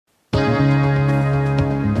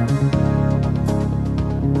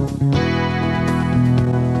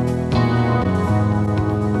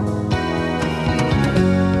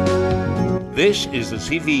This is the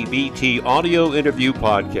CVBT Audio Interview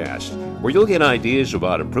Podcast, where you'll get ideas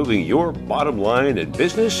about improving your bottom line in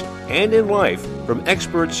business and in life from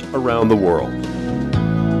experts around the world.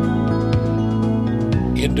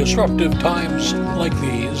 In disruptive times like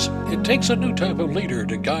these, it takes a new type of leader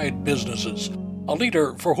to guide businesses, a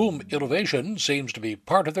leader for whom innovation seems to be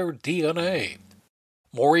part of their DNA.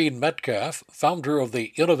 Maureen Metcalf, founder of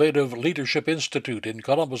the Innovative Leadership Institute in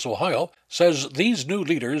Columbus, Ohio, says these new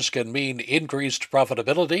leaders can mean increased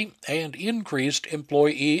profitability and increased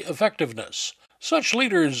employee effectiveness. Such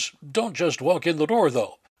leaders don't just walk in the door,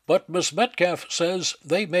 though, but Ms. Metcalf says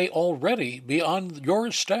they may already be on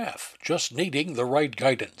your staff, just needing the right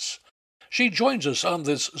guidance. She joins us on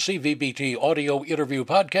this CVBT audio interview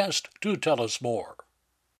podcast to tell us more.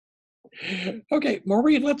 Okay,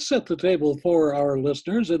 Maureen, let's set the table for our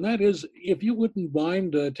listeners, and that is, if you wouldn't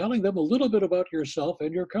mind telling them a little bit about yourself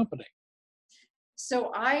and your company.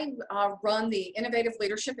 So I run the Innovative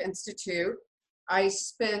Leadership Institute. I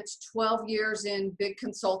spent 12 years in big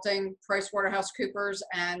consulting, PricewaterhouseCoopers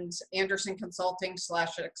and Anderson Consulting /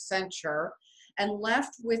 Accenture, and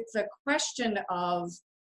left with the question of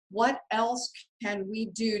what else can we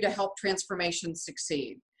do to help transformation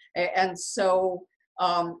succeed? And so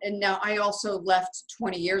and now I also left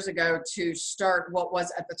 20 years ago to start what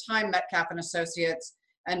was at the time Metcalf and Associates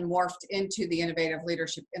and morphed into the Innovative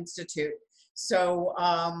Leadership Institute. So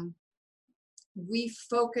we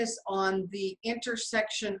focus on the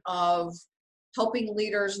intersection of helping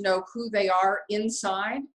leaders know who they are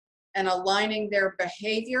inside and aligning their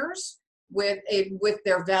behaviors with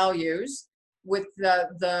their values, with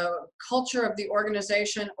the culture of the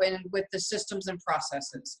organization, and with the systems and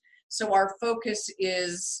processes. So our focus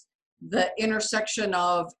is the intersection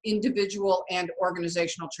of individual and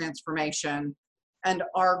organizational transformation. And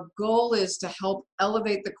our goal is to help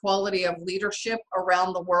elevate the quality of leadership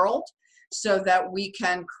around the world so that we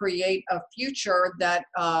can create a future that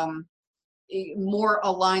more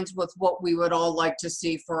aligns with what we would all like to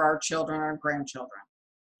see for our children and grandchildren.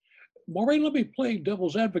 Maureen, let me play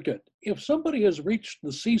devil's advocate. If somebody has reached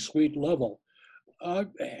the C-suite level,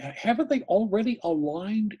 haven't they already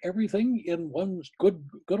aligned everything in one good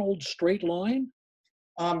old straight line?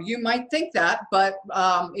 You might think that, but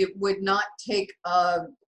it would not take a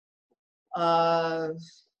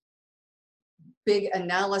big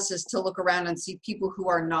analysis to look around and see people who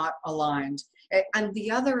are not aligned. And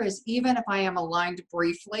the other is, even if I am aligned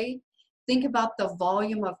briefly, think about the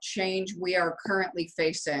volume of change we are currently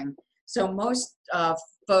facing. So most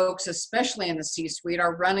folks, especially in the C-suite,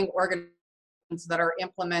 are running organizations that are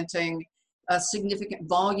implementing a significant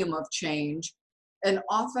volume of change. And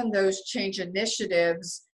often those change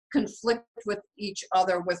initiatives conflict with each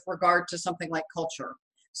other with regard to something like culture.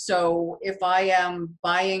 So if I am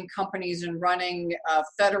buying companies and running a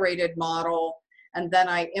federated model, and then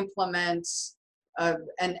I implement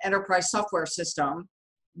an enterprise software system,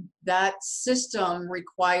 that system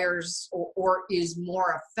requires or is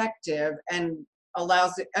more effective and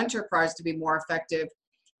allows the enterprise to be more effective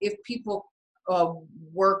if people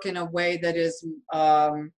work in a way that is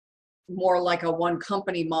more like a one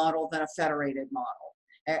company model than a federated model.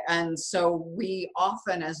 And so we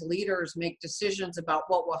often as leaders make decisions about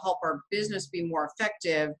what will help our business be more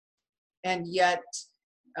effective, and yet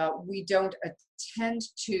we don't attend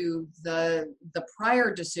to the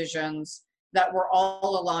prior decisions that were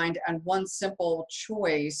all aligned, and one simple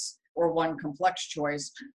choice or one complex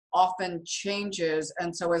choice often changes.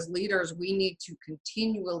 And so as leaders, we need to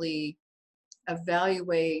continually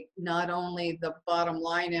evaluate not only the bottom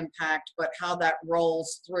line impact, but how that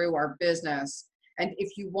rolls through our business. And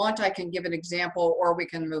if you want, I can give an example, or we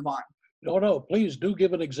can move on. No, please do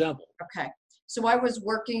give an example. Okay. So I was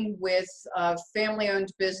working with a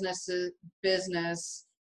family-owned business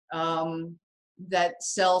that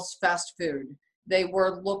sells fast food. They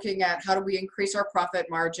were looking at how do we increase our profit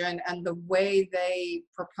margin, and the way they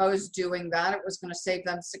proposed doing that, it was going to save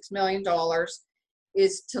them $6 million,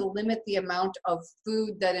 is to limit the amount of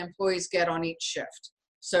food that employees get on each shift.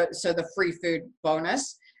 So the free food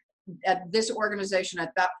bonus. At this organization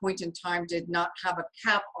at that point in time did not have a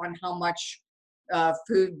cap on how much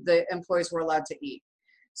food the employees were allowed to eat.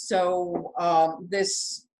 So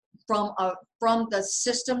this, from the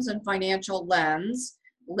systems and financial lens,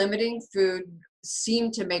 limiting food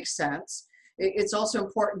seemed to make sense. It's also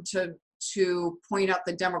important to point out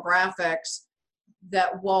the demographics,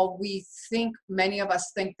 that while many of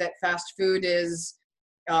us think that fast food is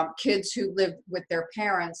kids who live with their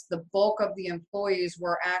parents, the bulk of the employees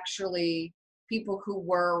were actually people who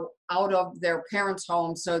were out of their parents'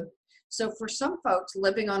 homes. So for some folks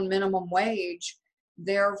living on minimum wage,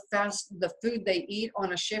 the food they eat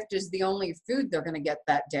on a shift is the only food they're going to get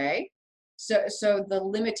that day. So the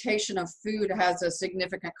limitation of food has a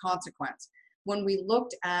significant consequence. When we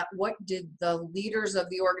looked at what did the leaders of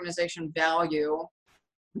the organization value,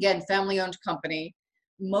 again, family-owned company,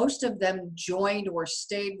 most of them joined or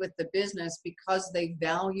stayed with the business because they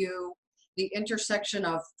value the intersection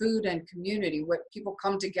of food and community. What people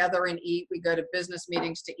come together and eat. We go to business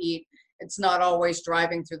meetings to eat. It's not always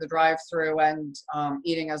driving through the drive-through and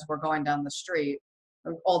eating as we're going down the street,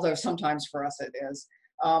 although sometimes for us it is.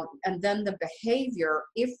 And then the behavior,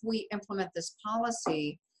 if we implement this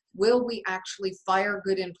policy, will we actually fire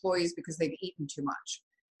good employees because they've eaten too much?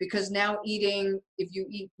 Because now eating, if you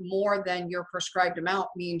eat more than your prescribed amount,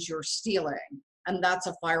 means you're stealing, and that's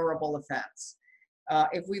a fireable offense.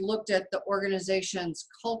 If we looked at the organization's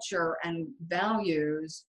culture and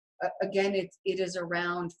values, again, it is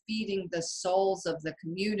around feeding the souls of the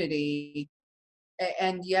community,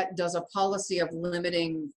 and yet does a policy of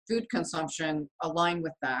limiting food consumption align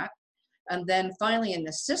with that? And then finally, in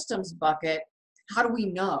the systems bucket, how do we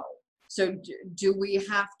know? So do we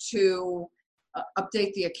have to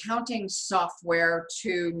update the accounting software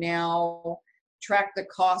to now track the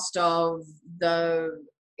cost of the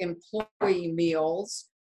employee meals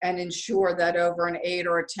and ensure that over an 8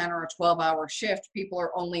 or a 10 or a 12-hour shift, people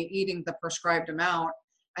are only eating the prescribed amount?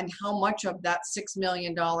 And how much of that $6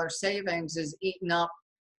 million savings is eaten up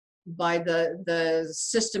by the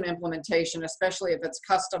system implementation, especially if it's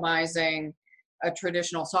customizing a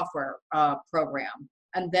traditional software program,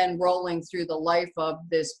 and then rolling through the life of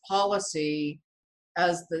this policy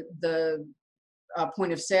as the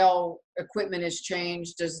point of sale equipment is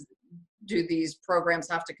changed? Do these programs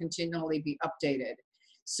have to continually be updated?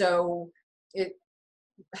 So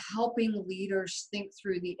helping leaders think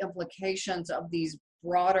through the implications of these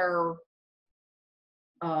broader,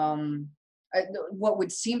 what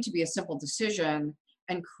would seem to be a simple decision,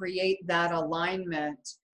 and create that alignment,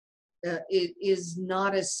 it is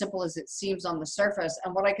not as simple as it seems on the surface.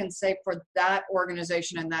 And what I can say for that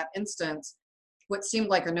organization in that instance, what seemed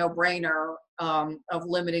like a no-brainer of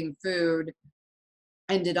limiting food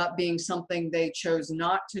ended up being something they chose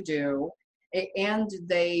not to do. And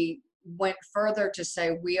they went further to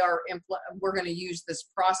say, we're going to use this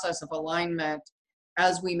process of alignment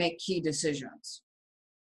as we make key decisions.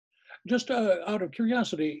 Just out of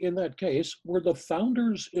curiosity, in that case, were the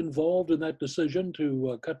founders involved in that decision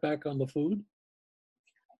to cut back on the food?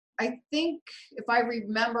 I think, if I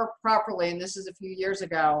remember properly, and this is a few years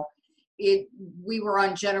ago, we were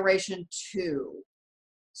on generation 2.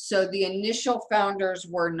 So the initial founders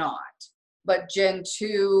were not, but Gen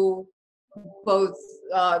 2, both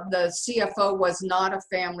the CFO was not a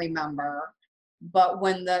family member, but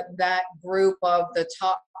when that group of the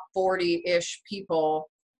top 40-ish people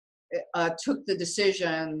took the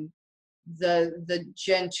decision, the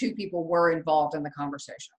Gen 2 people were involved in the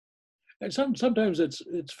conversation. And sometimes it's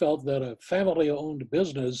felt that a family-owned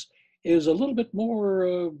business is a little bit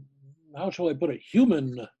more, how shall I put it,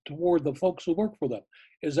 human toward the folks who work for them.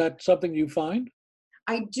 Is that something you find?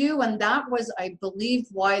 I do, and that was, I believe,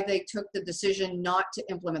 why they took the decision not to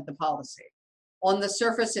implement the policy. On the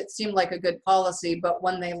surface, it seemed like a good policy, but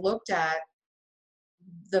when they looked at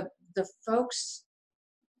the folks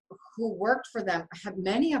who worked for them,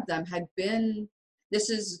 many of them had been,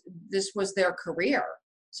 this was their career.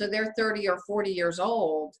 So they're 30 or 40 years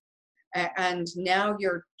old, and now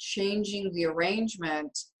you're changing the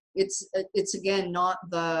arrangement. It's again, not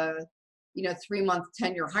the 3-month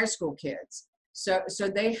tenure high school kids. So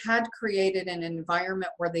they had created an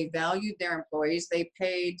environment where they valued their employees. They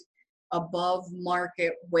paid above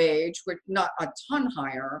market wage, which not a ton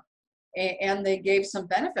higher, and they gave some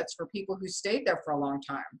benefits for people who stayed there for a long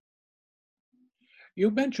time. You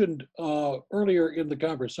mentioned earlier in the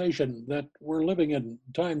conversation that we're living in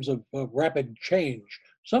times of rapid change.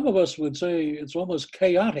 Some of us would say it's almost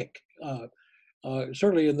chaotic,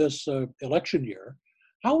 certainly in this election year.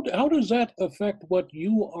 How does that affect what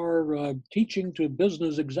you are teaching to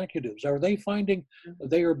business executives? Are they finding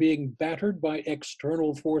they are being battered by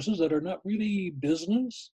external forces that are not really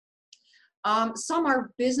business? Some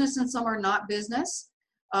are business and some are not business.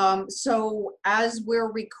 So as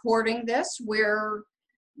we're recording this, we're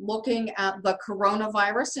looking at the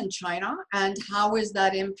coronavirus in China and how is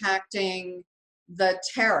that impacting the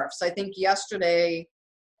tariffs. I think yesterday,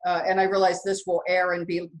 and I realize this will air and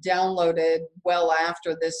be downloaded well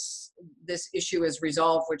after this issue is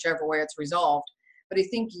resolved, whichever way it's resolved. But I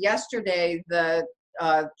think yesterday the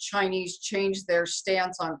Chinese changed their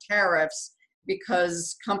stance on tariffs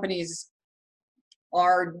because companies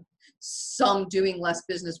are some doing less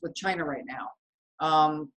business with China right now.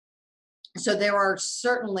 So there are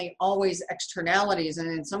certainly always externalities, and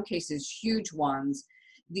in some cases, huge ones.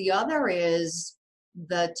 The other is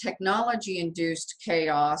the technology-induced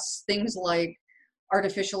chaos, things like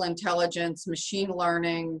artificial intelligence, machine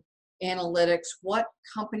learning, analytics, what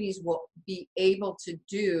companies will be able to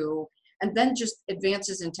do, and then just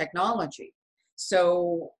advances in technology.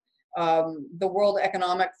 So the World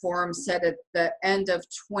Economic Forum said at the end of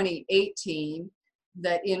 2018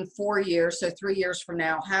 that in 4 years, so 3 years from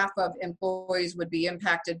now, half of employees would be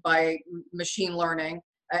impacted by machine learning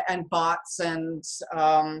and bots, and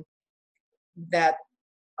that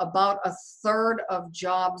about a third of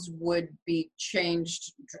jobs would be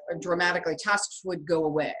changed dramatically. Tasks would go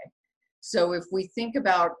away. So if we think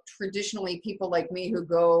about traditionally people like me who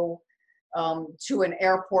go to an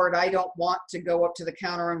airport, I don't want to go up to the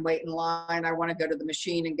counter and wait in line. I want to go to the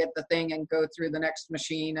machine and get the thing and go through the next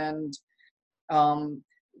machine. And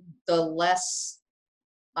the less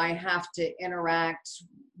I have to interact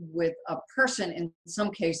with a person in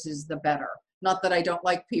some cases, the better. Not that I don't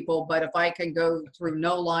like people, but if I can go through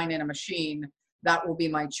no line in a machine, that will be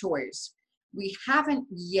my choice. We haven't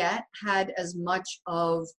yet had as much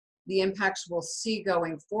of the impacts we'll see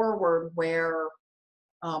going forward where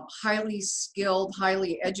highly skilled,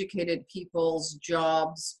 highly educated people's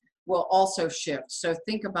jobs will also shift. So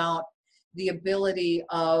think about the ability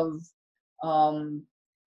of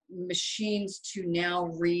machines to now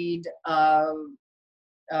read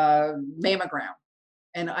mammogram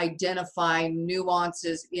and identify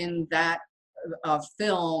nuances in that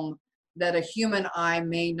film that a human eye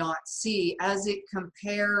may not see as it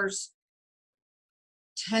compares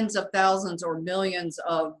tens of thousands or millions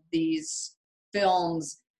of these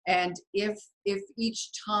films. And if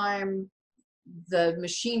each time the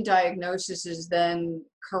machine diagnosis is then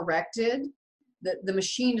corrected, the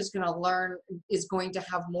machine is going to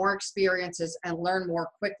have more experiences and learn more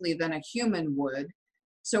quickly than a human would.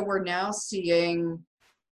 So we're now seeing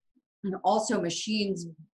also machines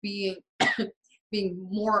being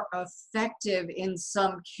more effective in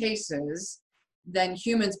some cases than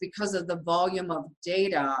humans because of the volume of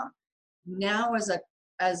data. Now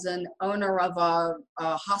as an owner of a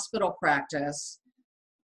hospital practice,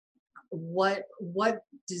 what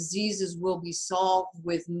diseases will be solved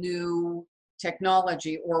with new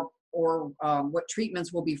technology, or what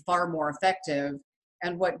treatments will be far more effective,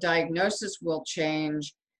 and what diagnosis will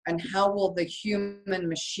change, and how will the human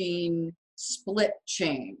machine split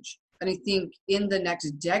change. And I think in the next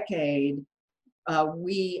decade,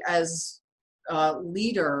 we as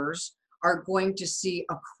leaders are going to see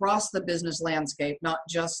across the business landscape, not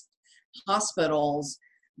just hospitals,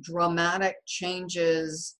 dramatic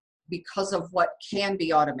changes because of what can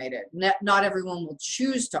be automated. Not everyone will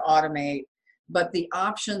choose to automate, but the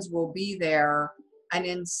options will be there. And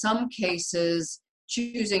in some cases,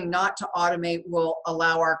 choosing not to automate will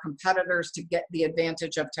allow our competitors to get the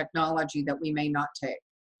advantage of technology that we may not take.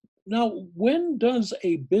 Now, when does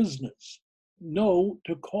a business know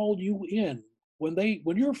to call you in?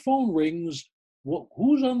 When your phone rings,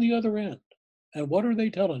 who's on the other end, and what are they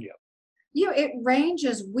telling you? It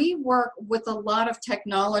ranges. We work with a lot of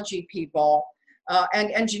technology people and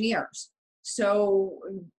engineers. So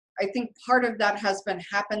I think part of that has been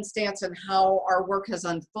happenstance and how our work has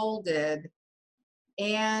unfolded.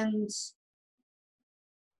 And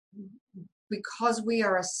because we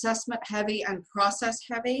are assessment heavy and process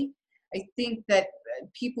heavy, I think that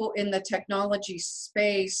people in the technology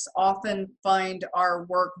space often find our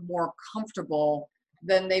work more comfortable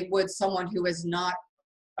than they would someone who is not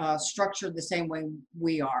structured the same way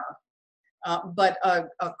we are. But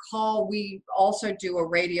a call, we also do a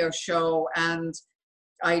radio show, and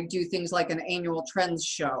I do things like an annual trends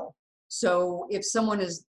show. So if someone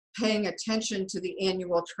is paying attention to the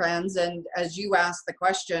annual trends, and as you asked the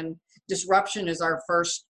question, disruption is our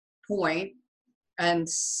first point. And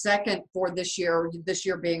second, for this year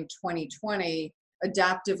being 2020,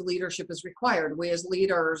 adaptive leadership is required. We as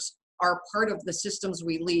leaders are part of the systems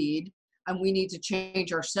we lead, and we need to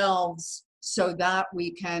change ourselves so that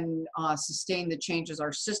we can sustain the changes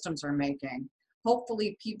our systems are making.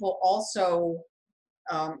 Hopefully people also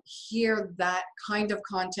hear that kind of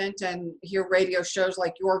content and hear radio shows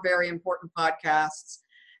like your very important podcasts,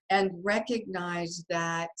 and recognize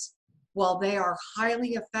that while they are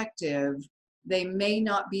highly effective, they may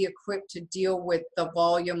not be equipped to deal with the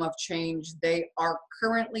volume of change they are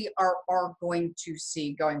currently are going to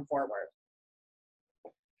see going forward.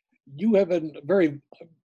 You have been very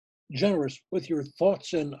generous with your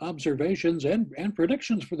thoughts and observations and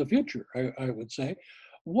predictions for the future, I would say.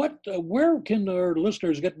 Where can our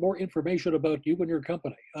listeners get more information about you and your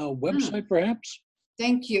company? A website, perhaps?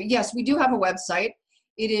 Thank you. Yes, we do have a website.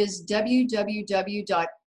 It is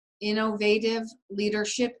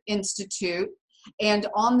www.innovativeleadershipinstitute. And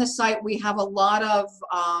on the site, we have a lot of,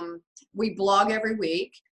 we blog every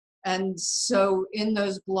week. And so in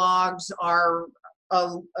those blogs are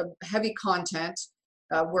a heavy content.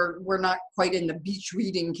 We're not quite in the beach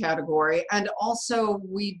reading category. And also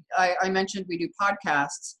I mentioned we do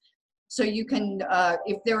podcasts. So you can,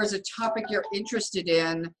 if there is a topic you're interested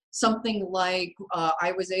in, something like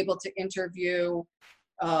I was able to interview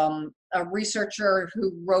a researcher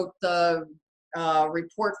who wrote the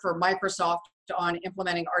report for Microsoft on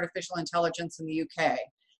implementing artificial intelligence in the UK.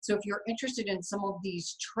 So if you're interested in some of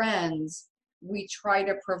these trends, we try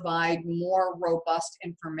to provide more robust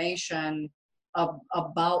information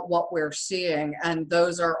about what we're seeing, and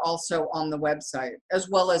those are also on the website, as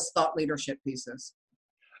well as thought leadership pieces.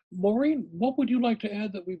 Maureen, what would you like to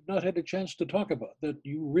add that we've not had a chance to talk about that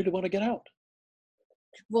you really want to get out?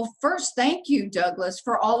 Well, first, thank you, Douglas,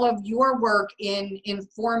 for all of your work in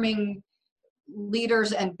informing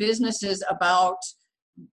leaders and businesses about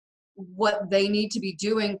what they need to be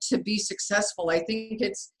doing to be successful. I think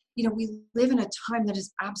it's, we live in a time that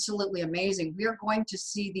is absolutely amazing. We are going to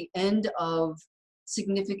see the end of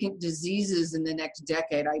significant diseases in the next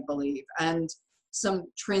decade, I believe, and some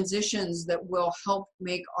transitions that will help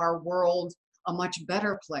make our world a much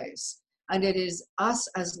better place. And it is us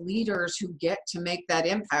as leaders who get to make that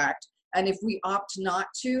impact. And if we opt not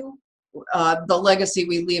to, the legacy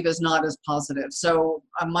we leave is not as positive. So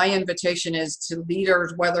my invitation is to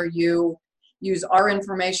leaders, whether you use our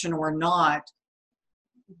information or not,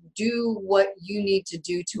 do what you need to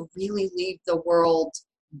do to really leave the world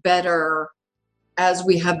better as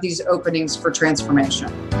we have these openings for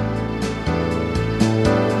transformation.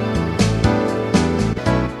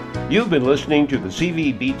 You've been listening to the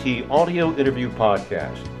CVBT Audio Interview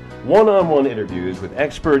Podcast, one-on-one interviews with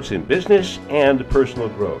experts in business and personal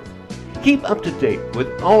growth. Keep up to date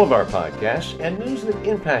with all of our podcasts and news that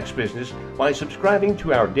impacts business by subscribing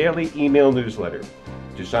to our daily email newsletter.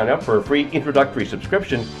 To sign up for a free introductory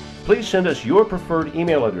subscription, please send us your preferred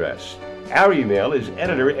email address. Our email is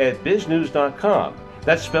editor@biznews.com.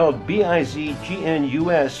 That's spelled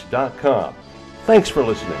BIZGNUS.com. Thanks for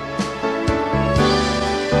listening.